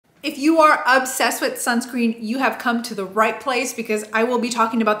If you are obsessed with sunscreen, you have come to the right place because I will be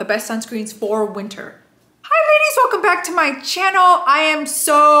talking about the best sunscreens for winter. Hi ladies, welcome back to my channel. I am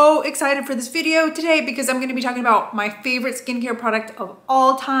so excited for this video today because I'm gonna be talking about my favorite skincare product of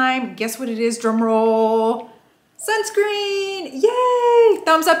all time. Guess what it is, drum roll. Sunscreen, yay!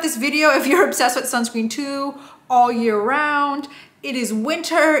 Thumbs up this video if you're obsessed with sunscreen too, all year round. It is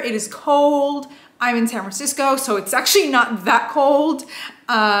winter, it is cold. I'm in San Francisco, so it's actually not that cold.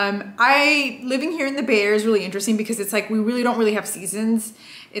 Living here in the Bay Area is really interesting because it's like we really don't really have seasons.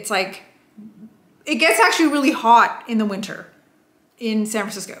 It's like, it gets actually really hot in the winter in San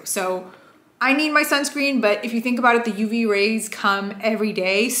Francisco. So I need my sunscreen, but if you think about it, the UV rays come every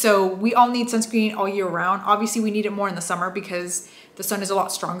day. So we all need sunscreen all year round. Obviously we need it more in the summer because the sun is a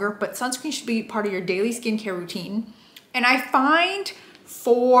lot stronger, but sunscreen should be part of your daily skincare routine. And I find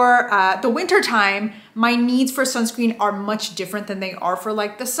for the winter time, my needs for sunscreen are much different than they are for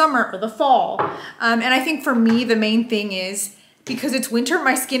like the summer or the fall. And I think for me, the main thing is because it's winter,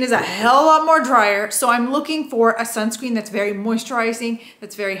 my skin is a hell of a lot more drier. So I'm looking for a sunscreen that's very moisturizing,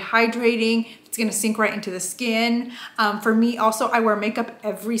 that's very hydrating. It's gonna sink right into the skin. For me also, I wear makeup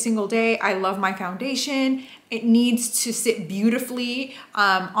every single day. I love my foundation. It needs to sit beautifully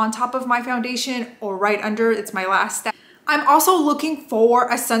on top of my foundation or right under. It's my last step. I'm also looking for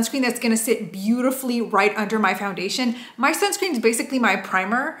a sunscreen that's gonna sit beautifully right under my foundation. My sunscreen is basically my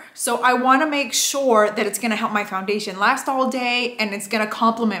primer, so I wanna make sure that it's gonna help my foundation last all day and it's gonna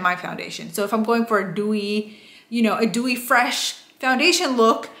complement my foundation. So if I'm going for a dewy, a dewy fresh foundation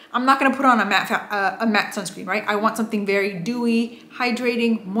look, I'm not gonna put on a matte sunscreen, right? I want something very dewy,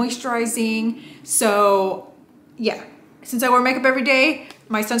 hydrating, moisturizing. So yeah, since I wear makeup every day,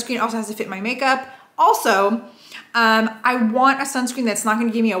 my sunscreen also has to fit my makeup. Also, I want a sunscreen that's not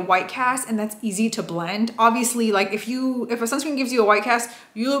gonna give me a white cast and that's easy to blend. Obviously, like if a sunscreen gives you a white cast,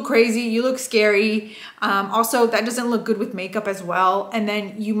 you look crazy, you look scary. Also, that doesn't look good with makeup as well. And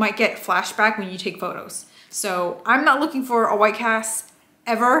then you might get flashback when you take photos. So I'm not looking for a white cast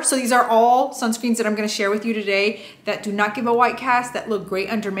ever. So these are all sunscreens that I'm gonna share with you today that do not give a white cast, that look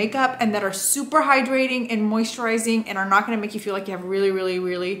great under makeup, and that are super hydrating and moisturizing and are not gonna make you feel like you have really, really,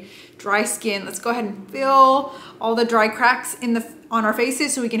 really dry skin. Let's go ahead and fill all the dry cracks on our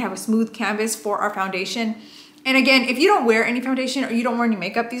faces so we can have a smooth canvas for our foundation. And again, if you don't wear any foundation or you don't wear any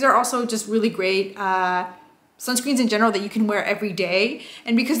makeup, these are also just really great sunscreens in general that you can wear every day.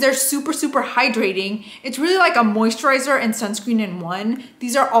 And because they're super, super hydrating, it's really like a moisturizer and sunscreen in one.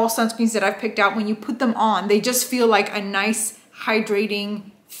 These are all sunscreens that I've picked out. When you put them on, they just feel like a nice,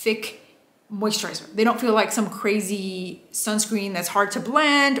 hydrating, thick moisturizer. They don't feel like some crazy sunscreen that's hard to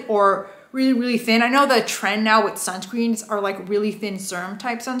blend or really, really thin. I know the trend now with sunscreens are like really thin serum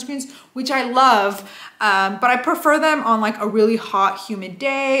type sunscreens, which I love, but I prefer them on like a really hot, humid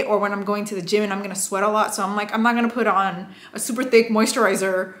day or when I'm going to the gym and I'm gonna sweat a lot. So I'm like, I'm not gonna put on a super thick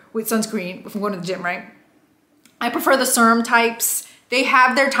moisturizer with sunscreen if I'm going to the gym, right? I prefer the serum types. They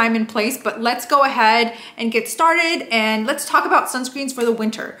have their time and place, but let's go ahead and get started and let's talk about sunscreens for the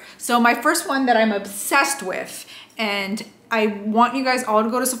winter. So my first one that I'm obsessed with, and I want you guys all to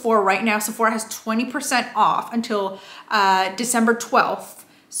go to Sephora right now. Sephora has 20% off until December 12th.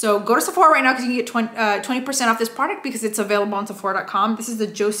 So go to Sephora right now because you can get 20% off this product because it's available on Sephora.com. This is the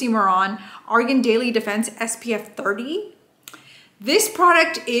Josie Maran Argan Daily Defense SPF 30. This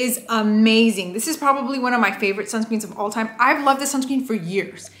product is amazing. This is probably one of my favorite sunscreens of all time. I've loved this sunscreen for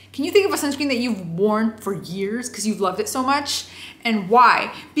years. Can you think of a sunscreen that you've worn for years because you've loved it so much? And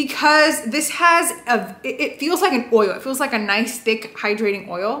why? Because this has it feels like an oil. It feels like a nice, thick, hydrating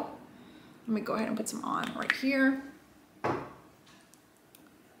oil. Let me go ahead and put some on right here.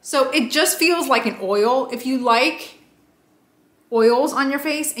 So it just feels like an oil. If you like oils on your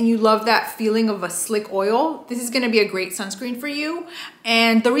face and you love that feeling of a slick oil, this is gonna be a great sunscreen for you.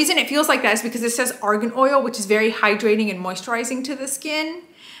 And the reason it feels like that is because it says argan oil, which is very hydrating and moisturizing to the skin.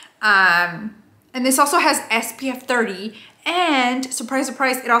 And this also has SPF 30 and surprise,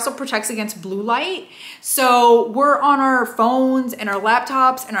 surprise, it also protects against blue light. So we're on our phones and our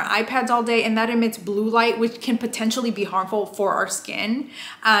laptops and our iPads all day and that emits blue light, which can potentially be harmful for our skin.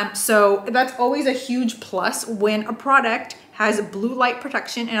 So that's always a huge plus when a product has blue light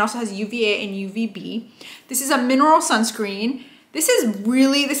protection and also has UVA and UVB. This is a mineral sunscreen. This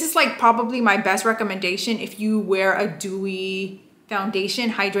is like probably my best recommendation if you wear a dewy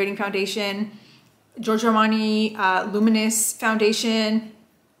foundation, hydrating foundation, Giorgio Armani Luminous foundation.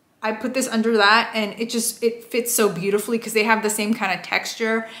 I put this under that and it fits so beautifully because they have the same kind of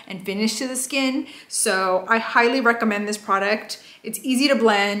texture and finish to the skin. So I highly recommend this product. It's easy to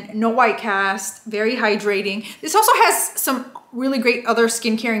blend, no white cast, very hydrating. This also has some really great other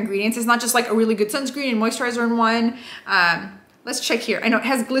skincare ingredients. It's not just like a really good sunscreen and moisturizer in one. Let's check here. I know it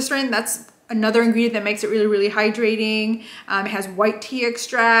has glycerin. That's another ingredient that makes it really, really hydrating. It has white tea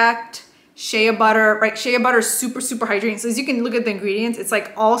extract, shea butter, right? Shea butter is super, super hydrating. So as you can look at the ingredients, it's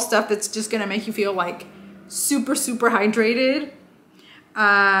like all stuff that's just gonna make you feel like super, super hydrated.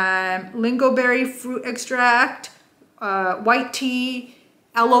 Lingonberry fruit extract, white tea,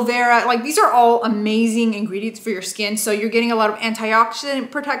 aloe vera. Like these are all amazing ingredients for your skin. So you're getting a lot of antioxidant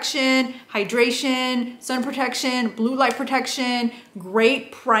protection, hydration, sun protection, blue light protection,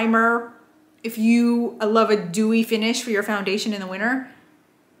 great primer. If you love a dewy finish for your foundation in the winter,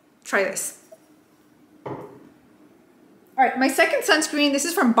 try this. All right, my second sunscreen, this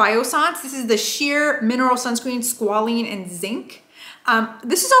is from Biossance. This is the Sheer Mineral Sunscreen, Squalane and Zinc.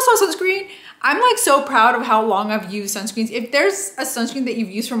 This is also a sunscreen. I'm like so proud of how long I've used sunscreens. If there's a sunscreen that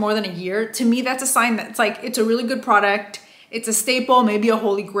you've used for more than a year, to me, that's a sign that it's like, it's a really good product. It's a staple, maybe a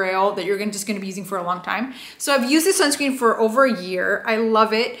holy grail that you're just gonna be using for a long time. So I've used this sunscreen for over a year. I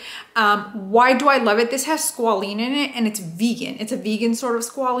love it. Why do I love it? This has squalene in it and it's vegan. It's a vegan sort of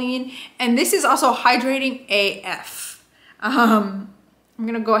squalene. And this is also hydrating AF. I'm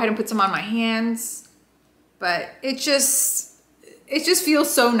gonna go ahead and put some on my hands, but it just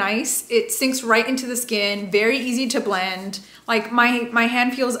feels so nice. It sinks right into the skin, very easy to blend. Like my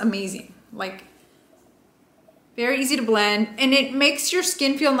hand feels amazing. Like very easy to blend, and it makes your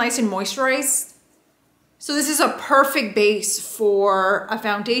skin feel nice and moisturized. So this is a perfect base for a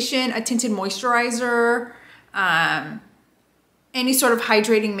foundation, a tinted moisturizer, any sort of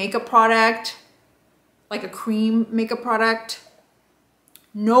hydrating makeup product, like a cream makeup product.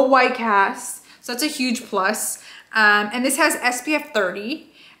 No white cast, so that's a huge plus. And this has SPF 30.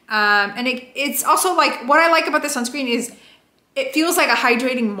 And it's also like, what I like about this sunscreen is it feels like a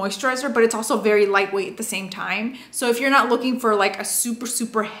hydrating moisturizer, but it's also very lightweight at the same time. So if you're not looking for like a super,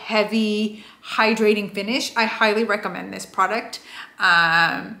 super heavy hydrating finish, I highly recommend this product.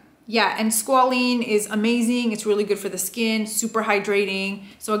 Yeah, and squalene is amazing. It's really good for the skin, super hydrating.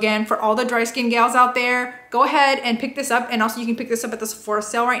 So again, for all the dry skin gals out there, go ahead and pick this up. And also you can pick this up at the Sephora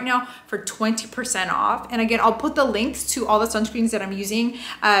sale right now for 20% off. And again, I'll put the links to all the sunscreens that I'm using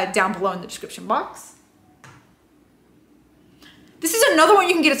down below in the description box. This is another one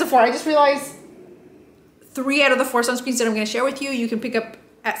you can get at Sephora. I just realized 3 out of the 4 sunscreens that I'm gonna share with you can pick up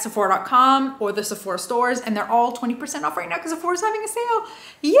at Sephora.com or the Sephora stores, and they're all 20% off right now because Sephora's having a sale.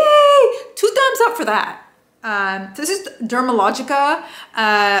 Yay! 2 thumbs up for that. So this is Dermalogica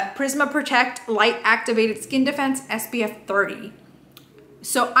Prisma Protect Light Activated Skin Defense SPF 30.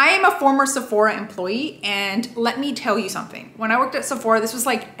 So I am a former Sephora employee, and let me tell you something. When I worked at Sephora, this was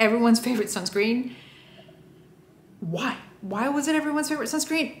like everyone's favorite sunscreen. Why? Why was it everyone's favorite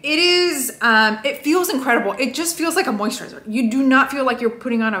sunscreen? It is, it feels incredible. It just feels like a moisturizer. You do not feel like you're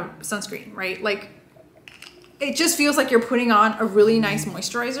putting on a sunscreen, right? Like, it just feels like you're putting on a really nice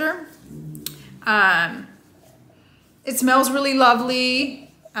moisturizer. It smells really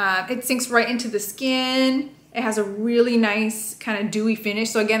lovely. It sinks right into the skin. It has a really nice kind of dewy finish.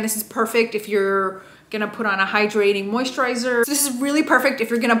 So again, this is perfect if you're gonna put on a hydrating moisturizer. So this is really perfect if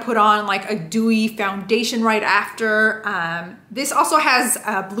you're gonna put on like a dewy foundation right after. This also has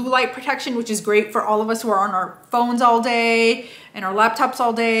blue light protection, which is great for all of us who are on our phones all day and our laptops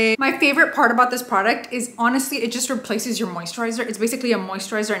all day. My favorite part about this product is honestly, it just replaces your moisturizer. It's basically a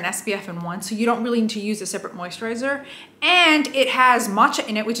moisturizer and SPF in one, so you don't really need to use a separate moisturizer. And it has matcha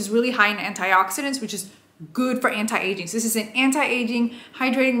in it, which is really high in antioxidants, which is good for anti-aging. So this is an anti-aging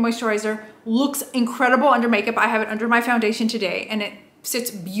hydrating moisturizer. Looks incredible under makeup. I have it under my foundation today, and it sits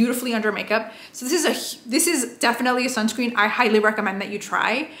beautifully under makeup. So this is definitely a sunscreen I highly recommend that you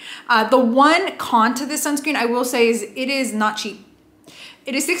try. The one con to this sunscreen I will say is it is not cheap.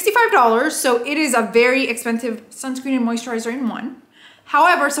 It is $65, so it is a very expensive sunscreen and moisturizer in one.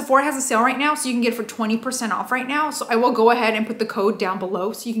 However, Sephora has a sale right now, so you can get it for 20% off right now. So I will go ahead and put the code down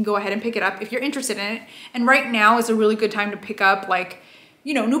below so you can go ahead and pick it up if you're interested in it. And right now is a really good time to pick up, like,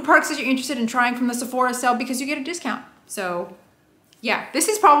 you know, new products that you're interested in trying from the Sephora sale because you get a discount. So yeah, this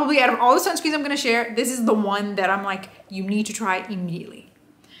is probably, out of all the sunscreens I'm gonna share, this is the one that I'm like, you need to try immediately.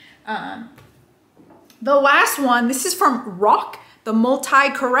 The last one, this is from Rock, the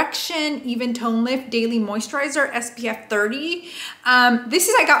Multi-Correction Even Tone Lift Daily Moisturizer SPF 30. This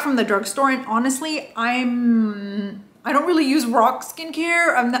is I got from the drugstore, and honestly, I'm I don't really use Rock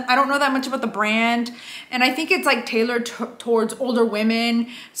skincare. I don't know that much about the brand. And I think it's like tailored towards older women.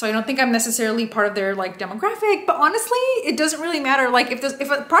 So I don't think I'm necessarily part of their like demographic, but honestly, it doesn't really matter. Like if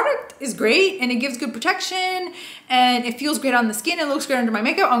a product is great and it gives good protection and it feels great on the skin, it looks great under my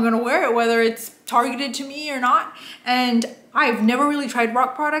makeup, I'm gonna wear it whether it's targeted to me or not. And I've never really tried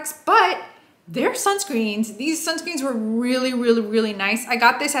Rock products, but their sunscreens, these sunscreens were really, really, really nice. I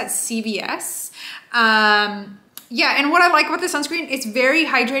got this at CVS. Yeah, and what I like about the sunscreen, it's very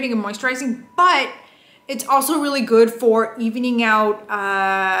hydrating and moisturizing, but it's also really good for evening out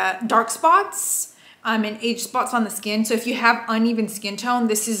dark spots and age spots on the skin. So if you have uneven skin tone,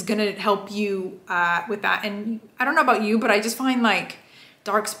 this is gonna help you with that. And I don't know about you, but I just find like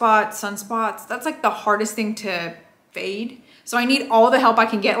dark spots, sunspots, that's like the hardest thing to fade. So I need all the help I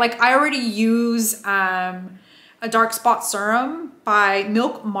can get. Like I already use a dark spot serum by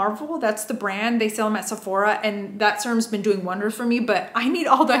Milk Marvel. That's the brand. They sell them at Sephora, and that serum's been doing wonders for me, but I need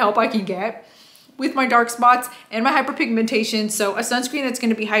all the help I can get with my dark spots and my hyperpigmentation. So a sunscreen that's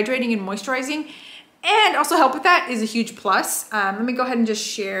gonna be hydrating and moisturizing and also help with that is a huge plus. Let me go ahead and just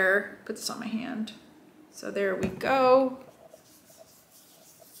share, put this on my hand. So there we go.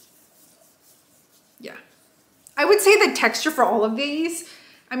 Yeah. I would say the texture for all of these,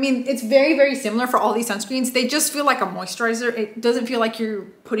 I mean, it's very, very similar for all these sunscreens. They just feel like a moisturizer. It doesn't feel like you're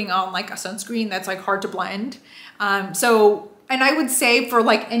putting on like a sunscreen that's like hard to blend. And I would say for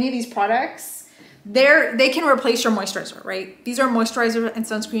like any of these products, they can replace your moisturizer, right? These are moisturizer and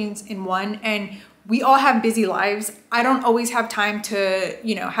sunscreens in one, and we all have busy lives. I don't always have time to,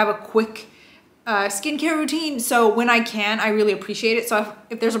 you know, have a quick skincare routine. So when I can, I really appreciate it. So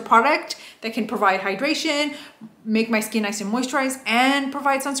if there's a product that can provide hydration, make my skin nice and moisturized, and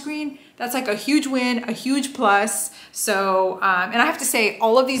provide sunscreen, that's like a huge win, a huge plus. So, and I have to say,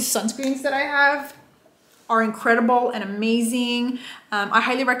 all of these sunscreens that I have are incredible and amazing. I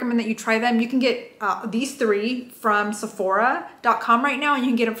highly recommend that you try them. You can get these three from Sephora.com right now, and you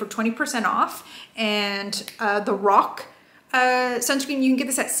can get them for 20% off. And the Rock sunscreen, you can get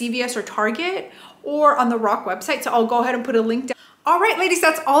this at CVS or Target or on the Rock website. So I'll go ahead and put a link down. All right, ladies,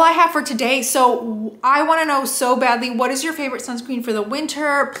 that's all I have for today. So I wanna know so badly, what is your favorite sunscreen for the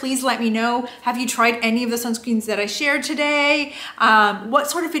winter? Please let me know. Have you tried any of the sunscreens that I shared today? What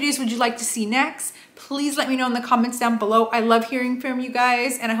sort of videos would you like to see next? Please let me know in the comments down below. I love hearing from you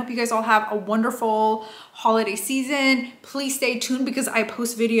guys, and I hope you guys all have a wonderful holiday season. Please stay tuned because I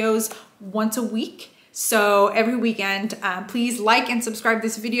post videos once a week. So every weekend, please like and subscribe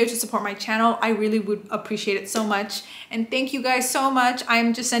this video to support my channel. I really would appreciate it so much. And thank you guys so much.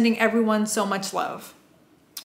 I'm just sending everyone so much love.